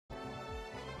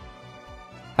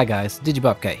Hi guys,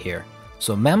 DigiBobcat here.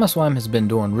 So Mamoswine has been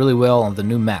doing really well on the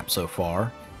new map so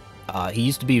far. He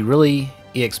used to be really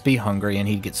EXP hungry and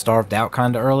he'd get starved out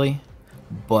kinda early,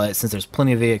 but since there's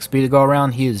plenty of EXP to go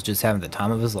around, he is just having the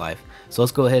time of his life. So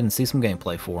let's go ahead and see some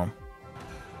gameplay for him.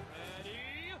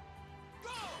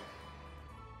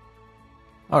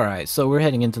 Alright, so we're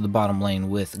heading into the bottom lane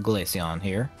with Glaceon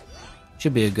here.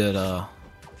 Should be a good,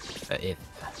 if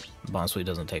Mamoswine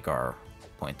doesn't take our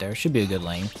point there, should be a good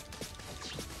lane.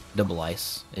 Double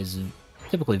ice is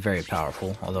typically very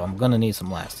powerful, although I'm gonna need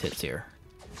some last hits here.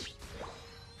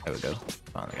 There we go.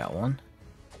 Finally got one.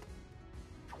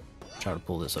 Try to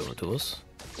pull this over to us.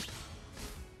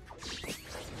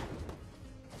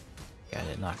 Got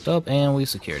it knocked up, and we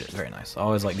secured it. Very nice. I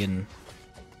always like getting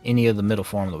any of the middle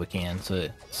farm that we can, so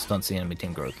it stunts the enemy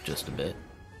team growth just a bit.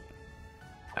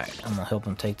 Alright, I'm gonna help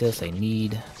them take this. They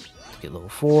need to get level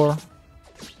 4.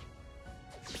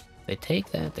 If they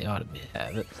take that, they ought to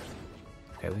have it.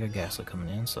 Okay, we got Ghastly coming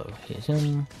in, so hit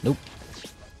him. Nope.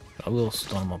 I will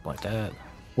stun him up like that.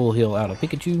 Full heal out of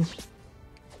Pikachu.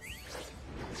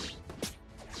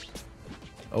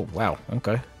 Oh, wow.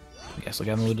 Okay. Ghastly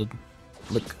got me with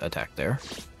a lick attack there.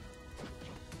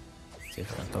 See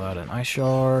if I can throw out an Ice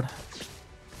Shard.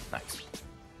 Nice.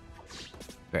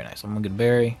 Very nice. I'm gonna get a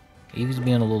berry. Eevee's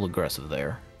being a little aggressive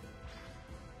there.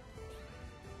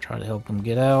 Try to help him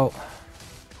get out.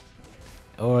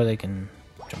 Or they can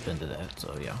jump into that,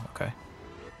 so yeah, okay.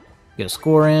 Get a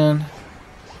score in.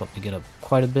 Hope to get up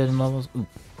quite a bit in levels. Ooh,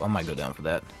 I might go down for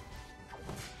that.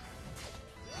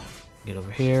 Get over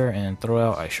here and throw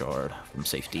out Ice Shard from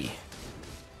safety.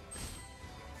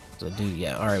 So do,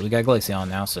 yeah, alright, we got Glaceon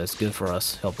now, so that's good for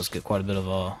us. Help us get quite a bit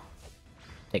of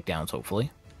takedowns, hopefully.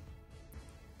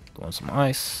 Throwing some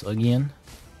ice again.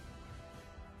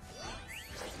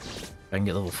 If I can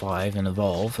get level 5 and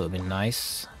evolve, it would be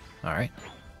nice. Alright,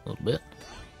 a little bit.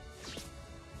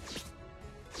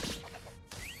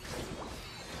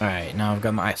 Alright, now I've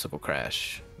got my Icicle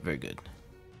Crash. Very good.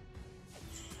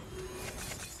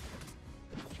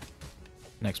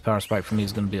 Next power spike for me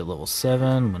is going to be at level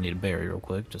 7. We'll need a berry real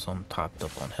quick, just so I'm topped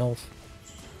up on health.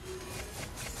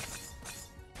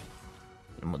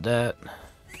 And with that.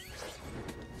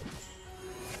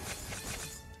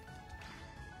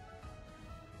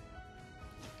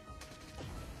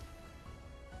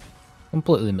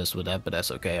 Completely missed with that, but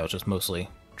that's okay. I was just mostly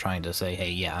trying to say,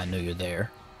 hey, yeah, I know you're there.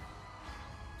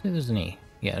 See if there's any...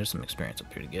 Yeah, there's some experience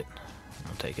up here to get.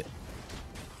 I'll take it.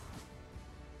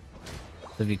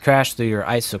 So if you crash through your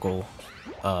icicle,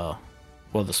 well,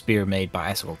 the spear made by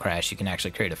Icicle Crash, you can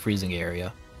actually create a freezing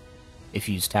area if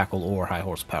you use tackle or high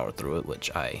horsepower through it, which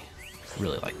I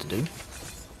really like to do.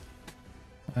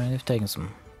 Alright, they've taken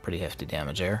some pretty hefty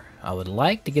damage there. I would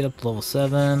like to get up to level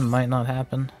 7, might not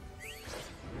happen.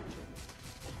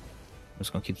 I'm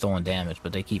just gonna keep throwing damage,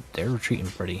 but they're retreating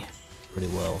pretty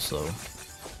well, so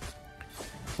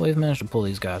we've managed to pull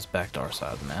these guys back to our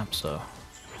side of the map, so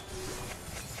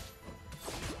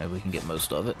maybe we can get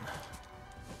most of it.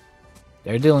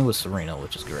 They're dealing with Serena,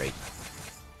 which is great.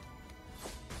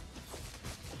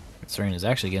 And Serena's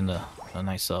actually getting a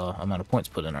nice amount of points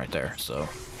put in right there, so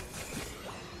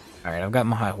alright, I've got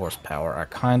my high horsepower. I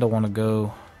kinda wanna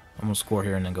go, I'm gonna score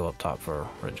here and then go up top for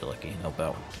Regieleki and help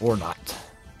out. Or not.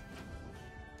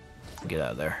 Get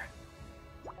out of there.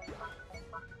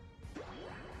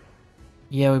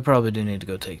 Yeah, we probably do need to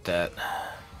go take that.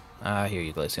 I hear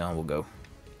you, Glaceon. We'll go.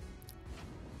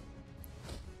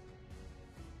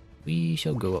 We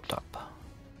shall go up top.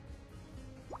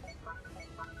 Alright,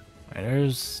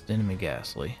 there's the enemy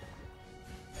Ghastly.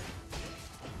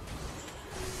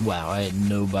 Wow, I had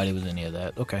nobody with any of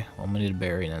that. Okay, well, I'm gonna need a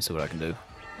berry and then see what I can do.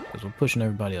 Because we're pushing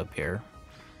everybody up here.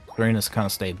 Serena's kind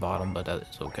of stayed bottom, but that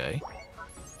is okay.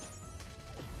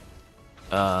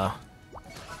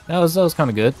 That was kind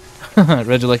of good.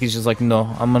 Regieleki's just like,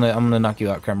 no, I'm gonna knock you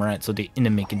out, Cramorant, so the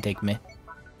enemy can take me.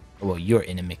 Well, your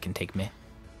enemy can take me.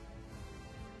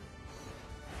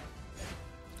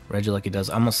 Regieleki does.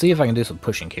 I'm gonna see if I can do some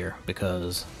pushing here,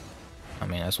 because I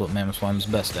mean that's what Mamoswine's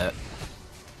best at.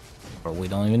 Or we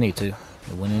don't even need to.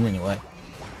 We're winning anyway.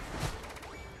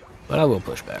 But I will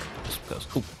push back just because.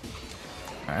 Ooh.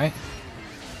 All right.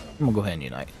 I'm gonna go ahead and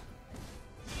unite.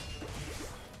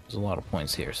 There's a lot of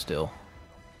points here still.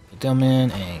 Put them in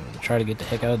and try to get the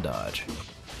heck out of dodge.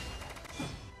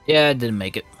 Yeah, I didn't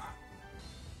make it.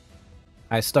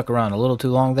 I stuck around a little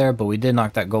too long there, but we did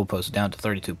knock that goalpost down to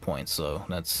 32 points, so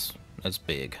that's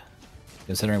big.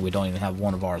 Considering we don't even have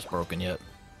one of ours broken yet.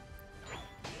 I'm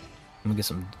gonna get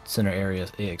some center area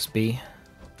EXP.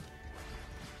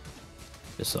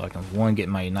 Just so I can, one, get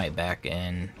my Unite back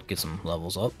and get some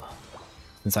levels up.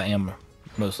 Since I am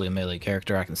mostly a melee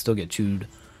character, I can still get chewed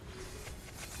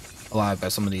alive by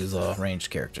some of these ranged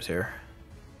characters here.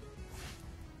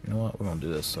 You know what? We're gonna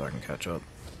do this so I can catch up.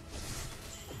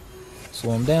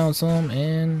 Slow him down some,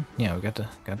 and yeah, we got the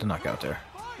knockout there.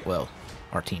 Well,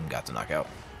 our team got the knockout.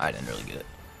 I didn't really get it.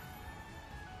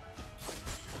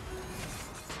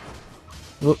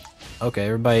 Whoop. Okay,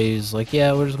 everybody's like,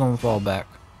 yeah, we're just gonna fall back.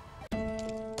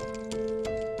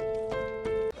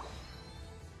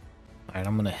 Alright,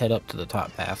 I'm gonna head up to the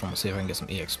top path. I'm gonna see if I can get some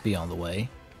EXP on the way.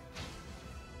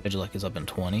 Vigilek is up in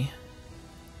 20.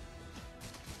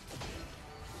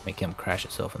 Make him crash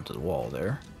itself into the wall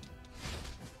there.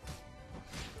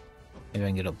 Maybe I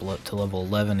can get up to level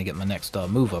 11 to get my next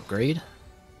move upgrade.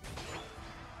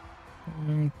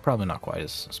 Probably not quite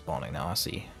as spawning now. I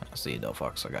see you,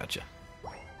 Delphox. I got you.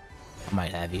 I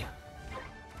might have you.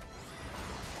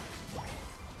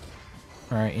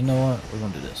 Alright, you know what? We're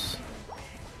gonna do this.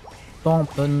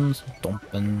 Stompin'.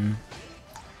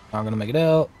 Not gonna make it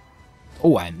out.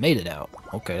 Oh, I made it out.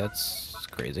 Okay, that's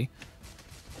crazy.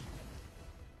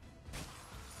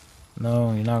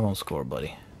 No, you're not gonna score,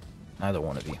 buddy. Neither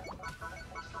one of you.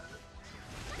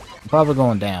 I'm probably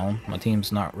going down. My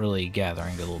team's not really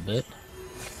gathering a little bit.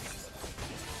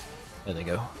 There they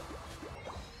go.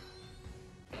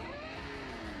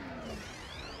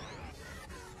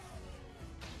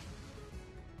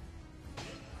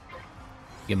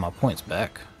 Get my points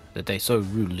back that they so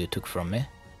rudely took from me.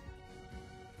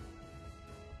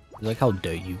 Like, how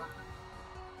dare you?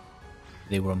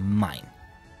 They were mine.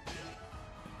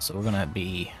 So we're gonna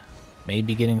be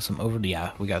maybe getting some over.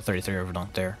 Yeah, we got 33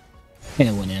 overdunk there. And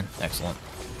it went in. Excellent.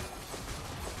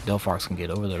 Delphox can get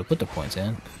over there to put the points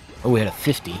in. Oh, we had a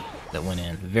 50 that went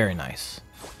in. Very nice.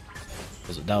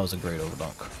 That was a great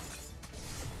overdunk.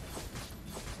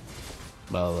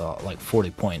 Well, like 40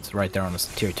 points right there on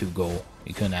this tier 2 goal.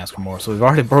 You couldn't ask for more. So we've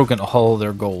already broken all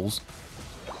their goals.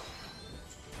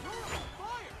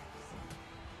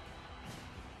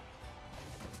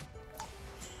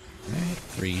 Alright,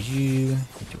 freeze you.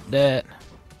 Do that.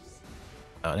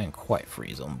 I didn't quite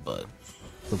freeze him, but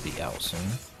he'll be out soon.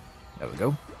 There we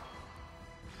go.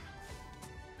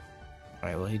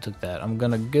 Alright, well, he took that. I'm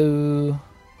gonna go.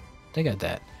 They got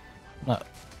that. I'm not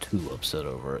too upset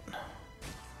over it.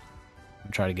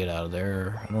 I'm trying to get out of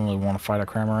there. I don't really want to fight a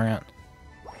Cramorant.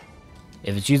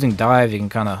 If it's using dive, you can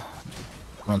kind of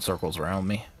run circles around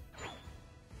me.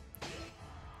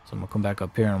 So I'm gonna come back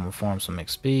up here and I'm gonna farm some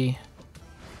XP.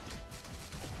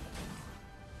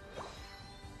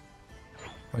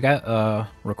 We got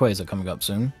Rayquaza coming up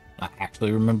soon. I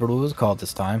actually remembered what it was called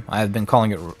this time. I have been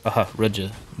calling it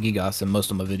Regigigas in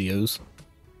most of my videos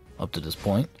up to this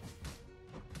point.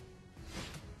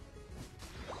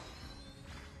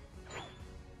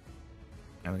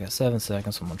 And we got 7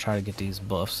 seconds, so I'm gonna try to get these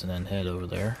buffs and then head over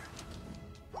there.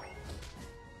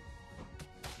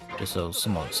 Just so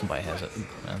somebody has it.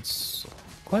 That's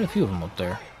quite a few of them up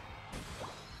there.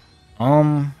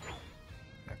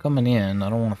 They're coming in. I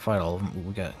don't want to fight all of them.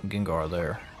 We got Gengar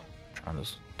there, trying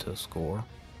to score.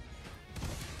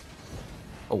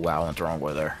 Oh wow, I went the wrong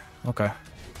way there. Okay.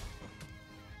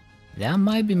 That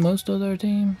might be most of their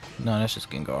team. No, that's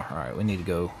just Gengar. Alright, we need to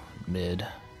go mid.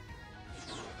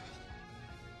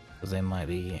 Because they might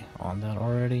be on that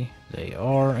already. They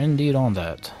are indeed on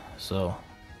that. So.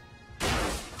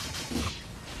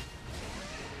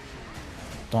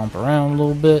 Stomp around a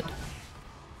little bit.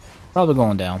 Probably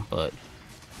going down, but.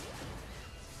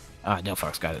 Ah,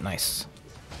 Delphox got it. Nice.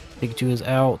 Pikachu is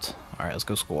out. Alright, let's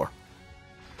go score.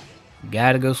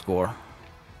 Gotta go score.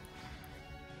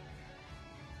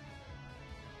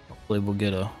 Hopefully we'll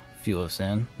get a few of us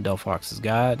in. Delphox has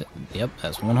got. Yep,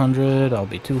 that's 100. I'll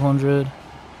be 200.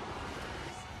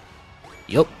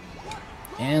 Yep.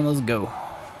 And let's go.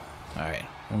 Alright,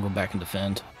 I'm gonna go back and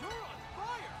defend.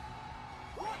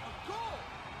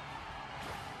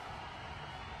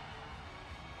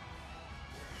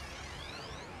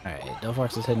 Alright,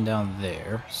 Delphox is heading down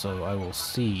there, so I will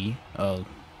see. Oh,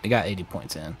 they got 80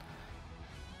 points in.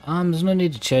 There's no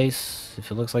need to chase.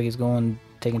 If it looks like he's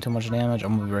taking too much damage,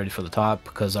 I'm gonna be ready for the top,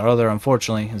 because our other,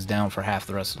 unfortunately, is down for half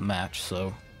the rest of the match,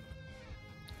 so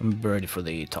I'm gonna be ready for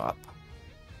the top.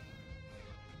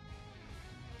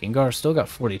 Gengar still got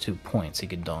 42 points he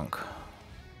could dunk.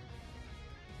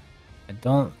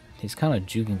 He's kind of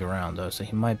juking around though, so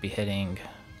he might be hitting.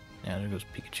 Yeah, there goes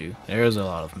Pikachu. There's a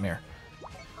lot of them here.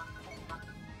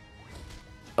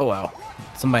 Oh wow,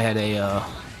 somebody had a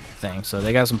thing, so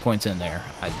they got some points in there.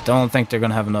 I don't think they're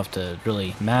gonna have enough to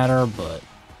really matter, but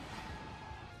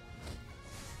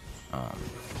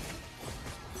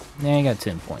yeah, you got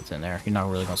 10 points in there. You're not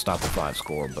really gonna stop the 5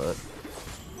 score, but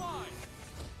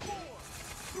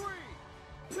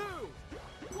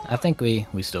I think we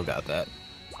still got that.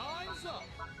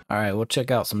 Alright, we'll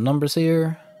check out some numbers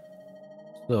here.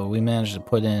 So we managed to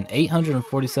put in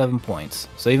 847 points.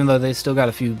 So even though they still got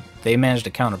a few, they managed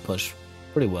to counter push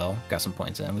pretty well. Got some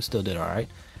points in. We still did alright.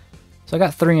 So I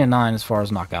got 3 and 9 as far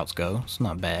as knockouts go. It's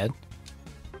not bad.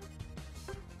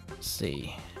 Let's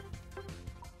see.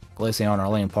 Glaceon, our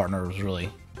lane partner, was really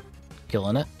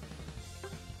killing it.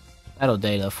 Battle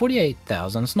data,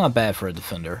 48,000. It's not bad for a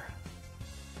defender.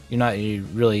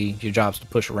 Your job's to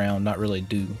push around, not really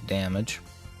do damage.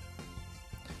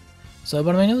 So,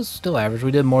 but I mean, it was still average.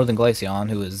 We did more than Glaceon,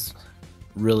 who is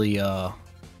really a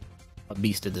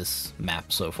beast at this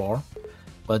map so far.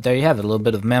 But there you have it, a little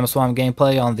bit of Mamoswine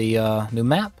gameplay on the new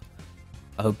map.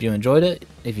 I hope you enjoyed it.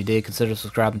 If you did, consider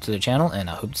subscribing to the channel, and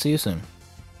I hope to see you soon.